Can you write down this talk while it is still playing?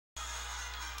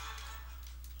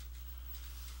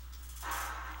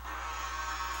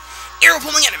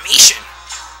terrible pulling animation!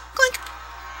 Clink!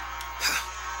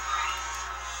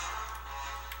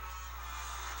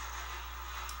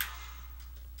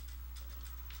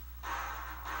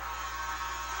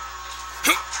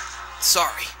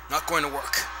 Sorry, not going to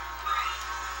work.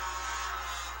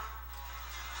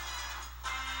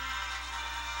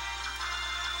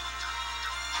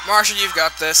 Marcia, you've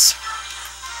got this.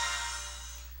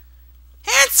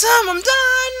 Handsome, I'm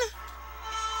done!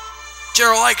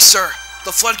 General Ike, sir,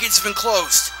 the floodgates have been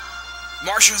closed.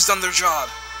 Marcia has done their job.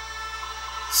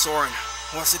 Soren,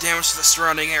 what's the damage to the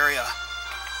surrounding area?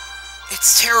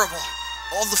 It's terrible.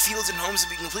 All the fields and homes have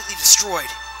been completely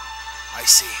destroyed. I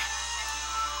see.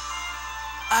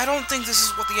 I don't think this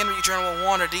is what the enemy general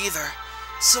wanted either.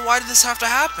 So why did this have to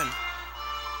happen?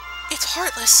 It's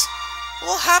heartless.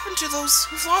 What will happen to those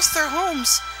who've lost their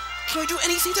homes? Can we do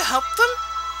anything to help them?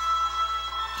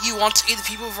 You want to aid the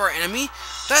people of our enemy?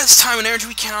 That is time and energy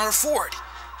we cannot afford.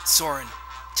 Soren,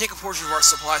 take a portion of our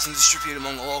supplies and distribute it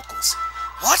among the locals.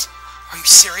 What? Are you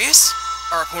serious?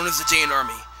 Our opponent is the Daein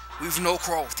army. We have no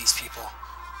quarrel with these people.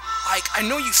 I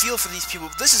know you feel for these people,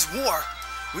 but this is war.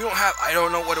 I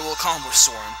don't know what it will accomplish,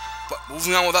 Soren, but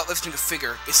moving on without lifting a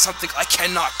finger is something I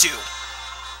cannot do.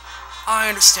 I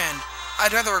understand.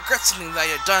 I'd rather regret something that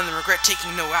I had done than regret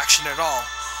taking no action at all.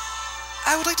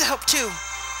 I would like to help too.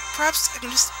 Perhaps I can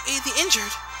just aid the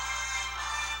injured.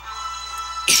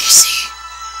 Idiocy.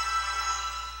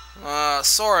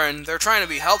 Soren, they're trying to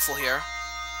be helpful here.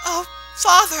 Oh,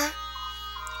 Father!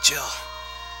 Jill,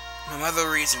 no matter the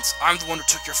reasons, I'm the one who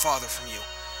took your father from you.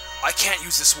 I can't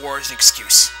use this war as an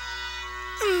excuse.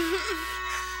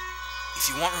 If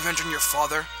you want revenge on your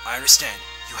father, I understand.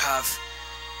 You have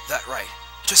that right.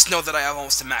 Just know that I have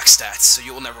almost a max stats, so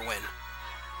you will never win.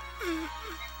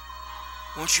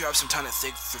 Once you have some time to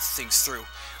think things through,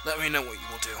 let me know what you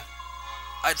will do.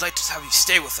 I'd like to have you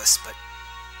stay with us, but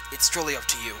it's truly up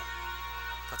to you.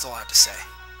 That's all I have to say.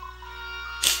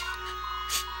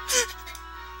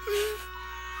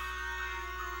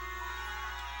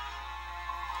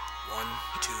 1,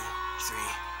 2, 3,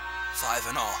 5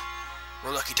 in all.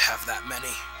 We're lucky to have that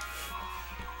many.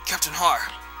 Captain Har,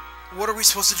 what are we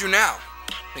supposed to do now?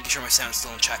 Making sure my sound is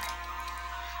still in check.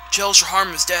 General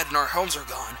Kasatai is dead and our homes are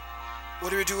gone. What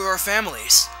do we do with our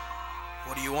families?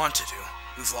 What do you want to do?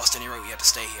 We've lost any right we had to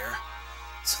stay here.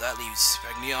 So that leaves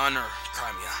Medallion or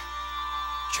Crimean.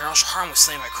 General Kasatai was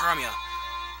slain by Crimean.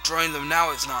 Joining them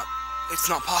now is not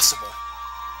possible.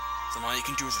 Then all you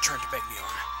can do is return to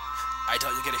Medallion. I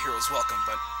doubt you'll get a hero's welcome,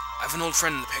 but I have an old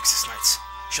friend in the Pegasus Knights.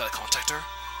 Shall I contact her?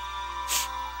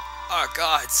 Our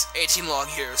gods, 18 long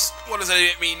years. What does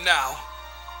that mean now?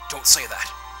 Don't say that.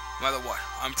 No matter what,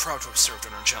 I'm proud to have served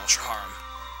under General Kasatai.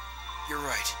 You're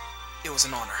right. It was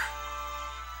an honor.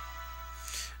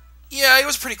 Yeah, he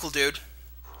was a pretty cool dude.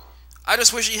 I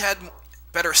just wish he had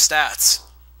better stats.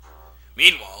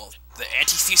 Meanwhile, the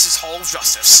Antithesis Hall of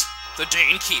Justice, the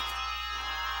Daein Keep.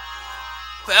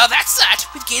 Well, that's that.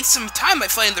 We've gained some time by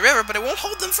fighting the river, but it won't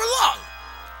hold them for long.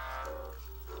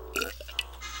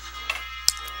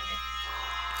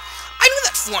 I knew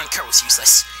that foreign car was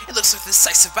useless. It looks like the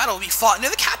decisive battle will be fought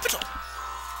near the capital.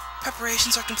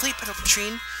 Preparations are complete,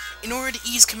 Petrine. In order to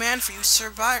ease command for you,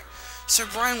 Sir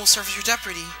Brian will serve as your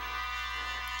deputy.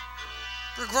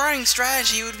 Regarding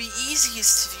strategy, it would be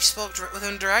easiest if you spoke with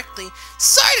him directly.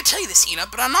 Sorry to tell you this, Ena,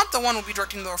 but I'm not the one who will be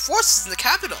directing our forces in the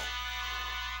capital.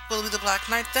 Will it be the Black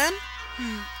Knight then?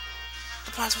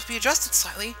 The plans must be adjusted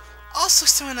slightly. I'll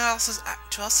select someone else to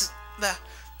act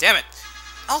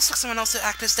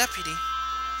as deputy.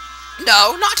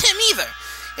 No, not him either.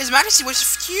 His Majesty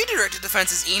wishes for you to direct the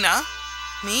defenses, Ena.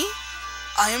 Me?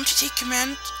 I am to take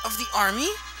command of the army?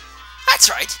 That's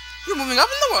right. You're moving up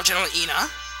in the world, General Ena.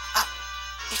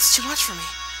 It's too much for me.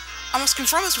 I must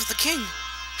confirm this with the king.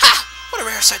 Ha! What a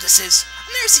rare sight this is.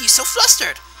 I've never seen you so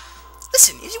flustered.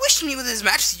 Listen, if you wish to meet with His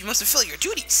Majesty, you must fulfill your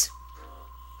duties.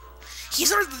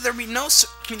 He's ordered that there be no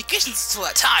communications until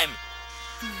that time.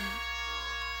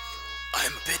 I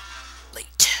am a bit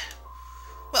late.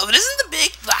 Well, it isn't the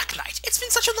big Black Knight. It's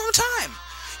been such a long time.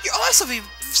 You're always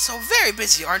so very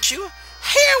busy, aren't you?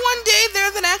 Here one day,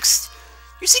 there the next.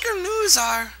 Your secret news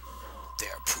are... They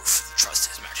are proof of the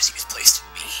trust His Majesty has placed in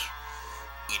me.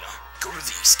 Ena, go to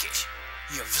the East Gate.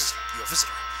 You're a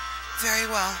visitor. Very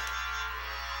well.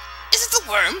 Is it the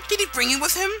worm? Did he bring you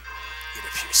with him? It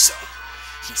appears so.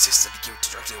 He insists that he give it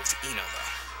directly over to Ena,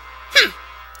 though.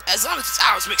 As long as it's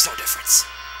ours, makes no difference.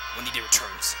 When the day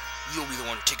returns, you'll be the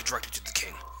one to take it directly to the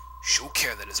king. Show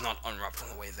care that it's not unwrapped on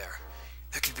the way there.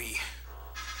 That could be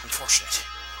unfortunate.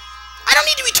 I don't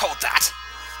need to be told that.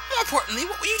 More importantly,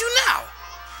 what will you do now?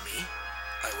 Me?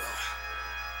 I will.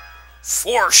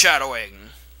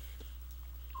 Foreshadowing.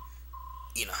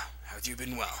 Ena, have you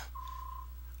been well?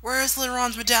 Where is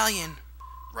Lehran's medallion?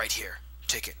 Right here.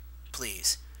 Take it,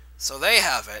 please. So they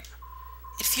have it.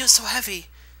 It feels so heavy,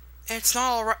 and it's not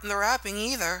all in the wrapping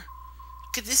either.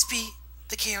 Could this be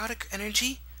the chaotic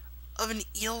energy of an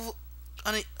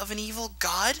evil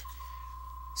god?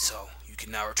 So, you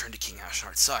can now return to King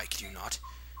Ashnard's side, can you not?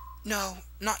 No,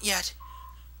 not yet.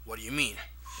 What do you mean?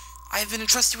 I have been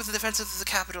entrusted with the defense of the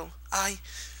capital. I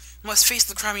must face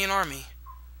the Crimean army.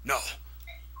 No.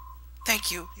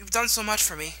 Thank you. You've done so much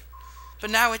for me. But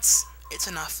now it's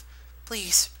enough.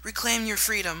 Please, reclaim your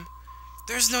freedom.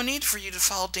 There's no need for you to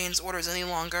follow Daein's orders any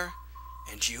longer.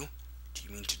 And you? Do you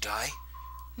mean to die?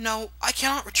 No, I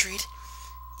cannot retreat.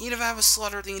 Even if I have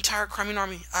slaughtered the entire Crimean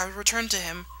army, I will return to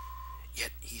him.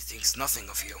 Yet he thinks nothing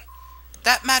of you.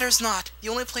 That matters not. The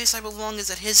only place I belong is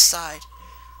at his side.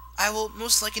 I will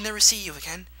most likely never see you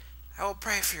again. I will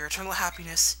pray for your eternal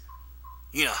happiness.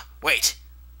 Ena, wait!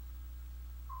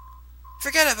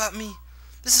 Forget about me.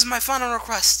 This is my final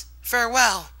request.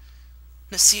 Farewell,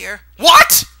 Nasir.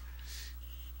 What?!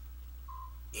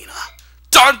 Ena.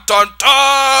 Dun dun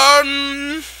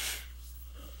dun!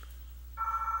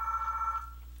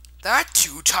 That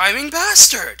two-timing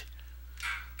bastard!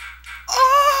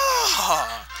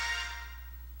 Ah!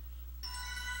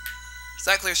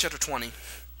 So that clears chapter 20.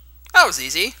 That was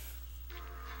easy.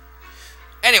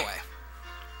 Anyway.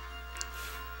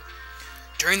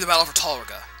 During the battle for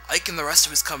Talrega, Ike and the rest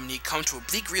of his company come to a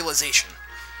bleak realization.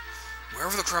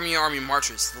 Wherever the Crimean army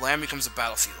marches, the land becomes a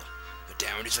battlefield. The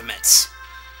damage is immense.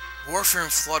 Warfare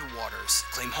and flood waters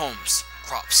claim homes,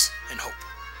 crops, and hope.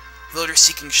 Villagers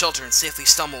seeking shelter and safety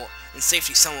stumble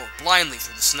blindly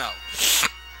through the snow.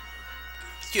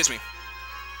 Excuse me.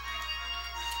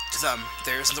 To them,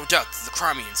 there is no doubt that the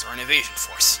Crimeans are an invasion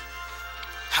force.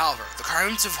 However, the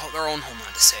Crimeans have their own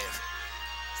homeland to save.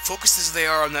 Focused as they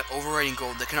are on that overriding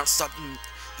goal, they cannot stop them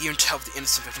even to help the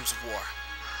innocent victims of war.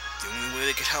 The only way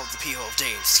they could help the people of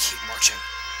Daein is to keep marching.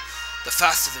 The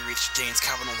faster they reach Daein's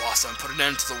capital Wassa and put an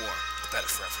end to the war, the better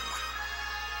for everyone.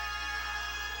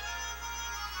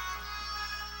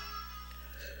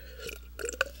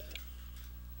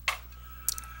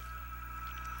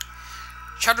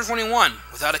 Chapter 21,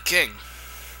 Without a King.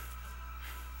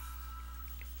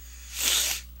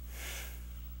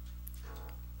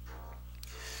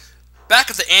 Back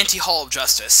at the Anti-Hall of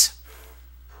Justice.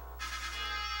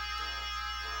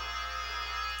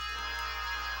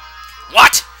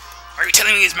 What? Are you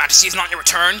telling me His Majesty has not yet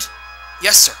returned?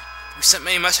 Yes, sir. We sent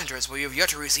many messengers, but we have yet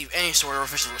to receive any sort of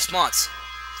official response.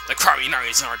 The Crimean army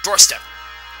is on our doorstep.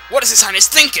 What is His Highness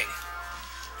thinking?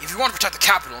 If we want to protect the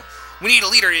capital, we need a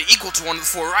leader equal to one of the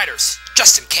four riders,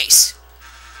 just in case.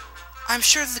 I'm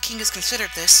sure that the king has considered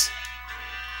this.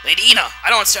 Lady Ena, I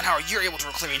don't understand how you're able to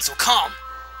remain so calm.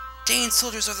 Daein's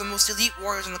soldiers are the most elite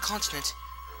warriors on the continent.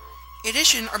 In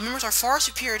addition, our members are far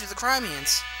superior to the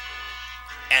Crimeans.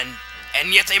 And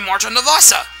yet they march on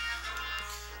Wassa.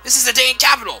 This is the Daein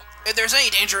capital. If there's any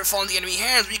danger of falling into enemy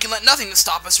hands, we can let nothing to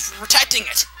stop us from protecting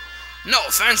it. No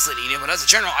offense, Lady Ena, but as a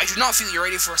general, I do not feel you're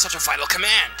ready for such a vital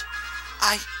command.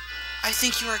 I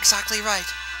think you are exactly right.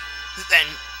 Then,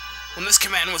 when this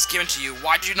command was given to you,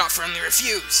 why did you not firmly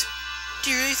refuse? Do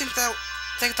you really think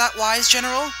that wise,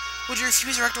 General? Would you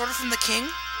refuse direct order from the king?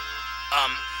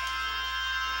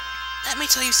 Let me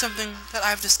tell you something that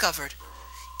I've discovered.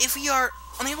 If we are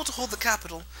unable to hold the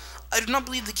capital, I do not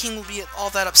believe the king will be all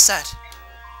that upset.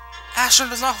 Ashnard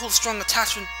does not hold a strong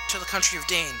attachment to the country of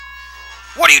Daein.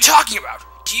 What are you talking about?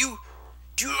 Do you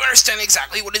understand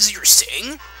exactly what it is you're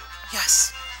saying?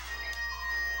 Yes.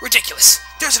 Ridiculous.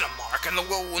 There isn't a monarch, and the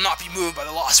will not be moved by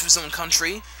the loss of his own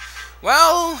country.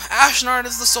 Well, Ashnard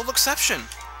is the sole exception.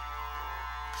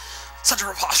 Such a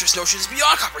preposterous notion is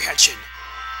beyond comprehension.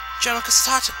 General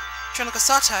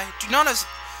Kasatai, do not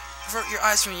avert your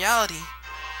eyes from reality.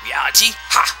 Reality?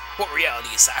 Ha! What reality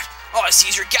is that? All I see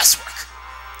is your guesswork.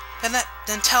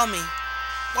 Then tell me,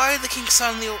 why did the king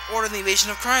suddenly order the invasion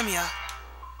of Crimea?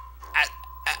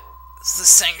 As the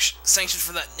sanction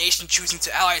for that nation choosing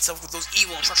to ally itself with those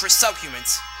evil and treacherous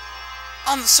subhumans.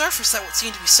 On the surface, that would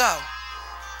seem to be so.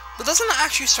 But doesn't it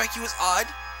actually strike you as odd?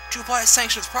 To apply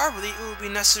sanctions properly, it would be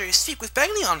necessary to speak with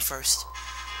Medallion first.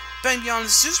 Medallion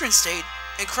is suzerain state,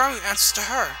 and Crimean answers to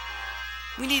her.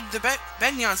 We need the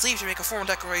Medallion's leave to make a formal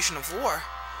declaration of war.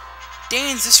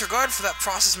 Daein's disregard for that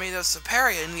process made us a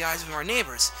pariah in the eyes of our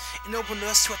neighbors, and opened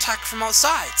us to attack from all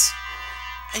sides.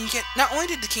 And yet, not only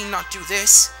did the king not do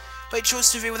this, but he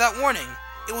chose to invade without warning.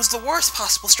 It was the worst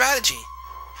possible strategy.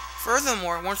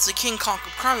 Furthermore, once the king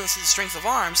conquered Crimean through the strength of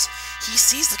arms, he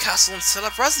seized the castle and set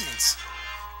up residence.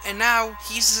 And now,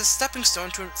 he uses a stepping stone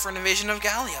for an invasion of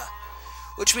Gallia.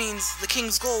 which means the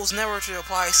king's goal was never to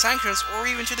apply sanctions or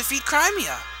even to defeat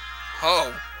Crimea.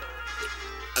 Oh.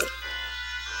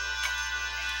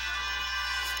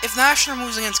 If Nashner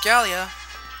moves against Gallia,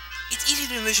 it's easy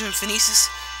to envision Phoenicis,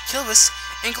 Kilvis,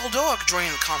 and Goldoak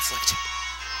joining the conflict.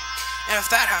 And if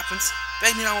that happens,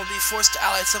 Bagnion will be forced to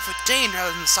ally itself with Daein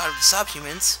rather than the side of the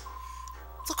subhumans.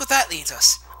 Look what that leads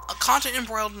us. A continent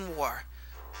embroiled in war.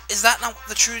 Is that not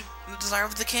the true desire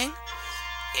of the king?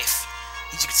 If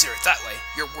you consider it that way,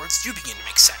 your words do begin to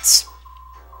make sense.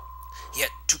 Yet,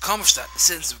 to accomplish that, the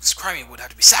citizens of this Crimean would have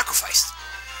to be sacrificed.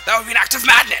 That would be an act of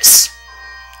madness!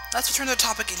 Let's return to the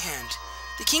topic at hand.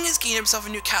 The king has gained himself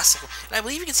a new castle, and I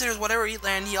believe he considers whatever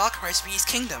land he occupies to be his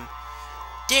kingdom.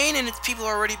 Daein and its people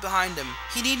are already behind him.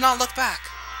 He need not look back.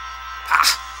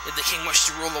 Ah! If the king wished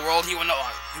to rule the world, he would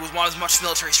want as much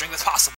military strength as possible.